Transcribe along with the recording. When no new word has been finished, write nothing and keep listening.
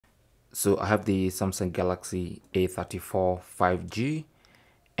So I have the Samsung Galaxy A34 5G,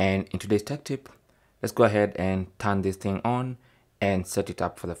 and in today's tech tip, let's go ahead and turn this thing on and set it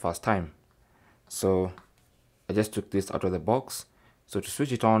up for the first time. So I just took this out of the box. So to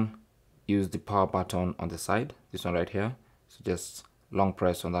switch it on, use the power button on the side, this one right here. So just long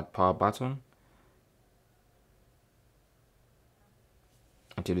press on that power button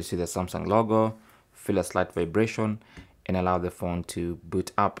until you see the Samsung logo, feel a slight vibration, and allow the phone to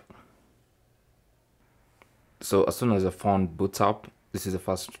boot up. So as soon as the phone boots up, this is the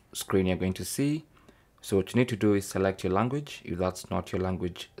first screen you're going to see. So what you need to do is select your language, if that's not your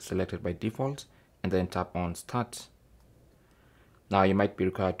language selected by default, and then tap on Start. Now you might be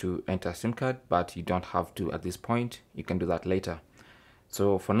required to enter a SIM card, but you don't have to at this point. You can do that later.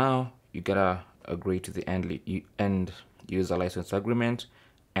 So for now, you gotta agree to the end user license agreement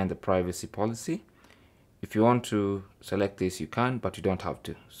and the privacy policy. If you want to select this, you can, but you don't have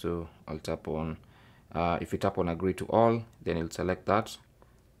to. So I'll tap on, if you tap on agree to all, then you'll select that,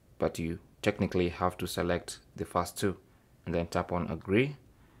 but you technically have to select the first two and then tap on agree.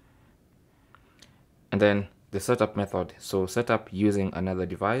 And then the setup method. So set up using another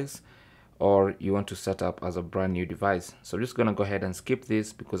device, or you want to set up as a brand new device. So I'm just gonna go ahead and skip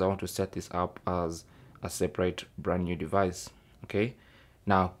this because I want to set this up as a separate brand new device. Okay,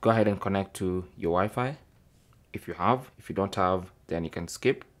 now go ahead and connect to your Wi-Fi if you have. If you don't have, then you can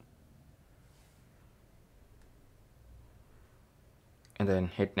skip and then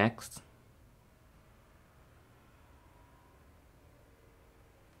hit next.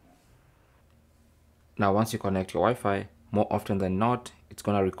 Now once you connect your Wi-Fi, more often than not, it's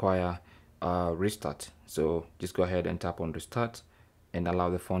gonna require a restart. So just go ahead and tap on restart and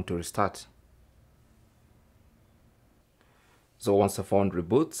allow the phone to restart. So once the phone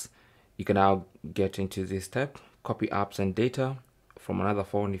reboots, you can now get into this step, copy apps and data from another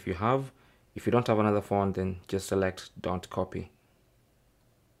phone if you have. If you don't have another phone, then just select don't copy.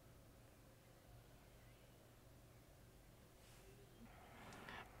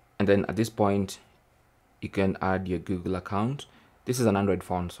 And then at this point, you can add your Google account. This is an Android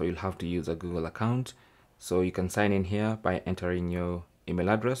phone, so you'll have to use a Google account. So you can sign in here by entering your email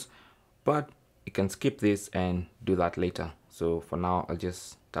address, but you can skip this and do that later. So for now, I'll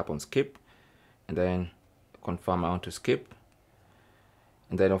just tap on skip and then confirm I want to skip.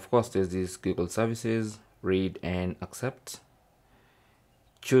 And then of course, there's these Google services, read and accept.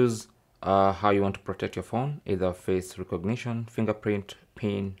 Choose how you want to protect your phone, either face recognition, fingerprint,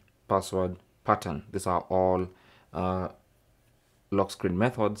 PIN, password, pattern. These are all lock screen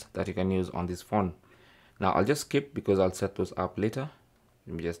methods that you can use on this phone. Now I'll just skip because I'll set those up later.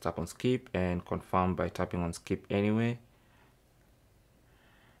 Let me just tap on skip and confirm by tapping on skip anyway.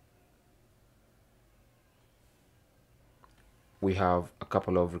 We have a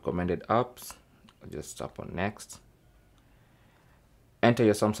couple of recommended apps. I'll just tap on next. Enter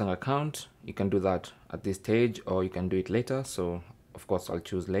your Samsung account. You can do that at this stage or you can do it later. So of course I'll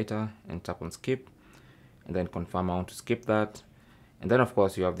choose later and tap on skip and then confirm I want to skip that. And then of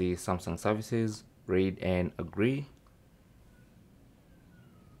course you have the Samsung services, read and agree.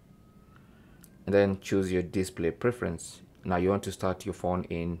 And then choose your display preference. Now you want to start your phone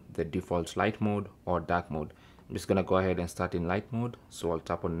in the default light mode or dark mode. I'm just gonna go ahead and start in light mode. So I'll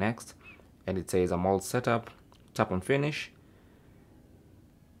tap on next and it says I'm all set up. Tap on finish.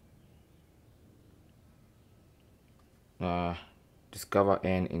 Discover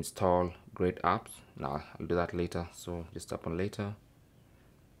and install great apps. Now I'll do that later, so just tap on later.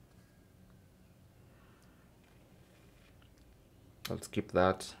 I'll skip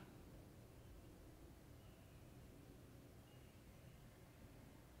that.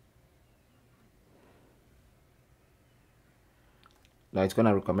 Now it's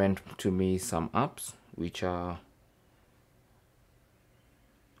gonna recommend to me some apps which I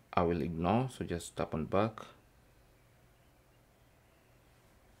will ignore, so just tap on back.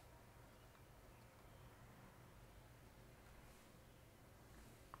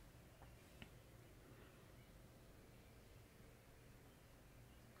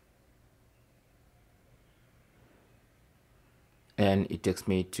 And it takes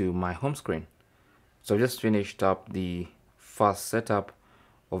me to my home screen. So I just finished up the first setup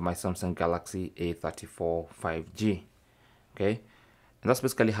of my Samsung Galaxy A34 5G. Okay, and that's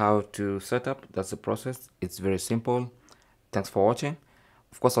basically how to set up. That's the process. It's very simple. Thanks for watching.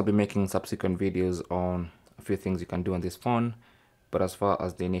 Of course, I'll be making subsequent videos on a few things you can do on this phone, but as far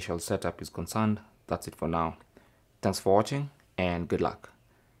as the initial setup is concerned, that's it for now. Thanks for watching and good luck.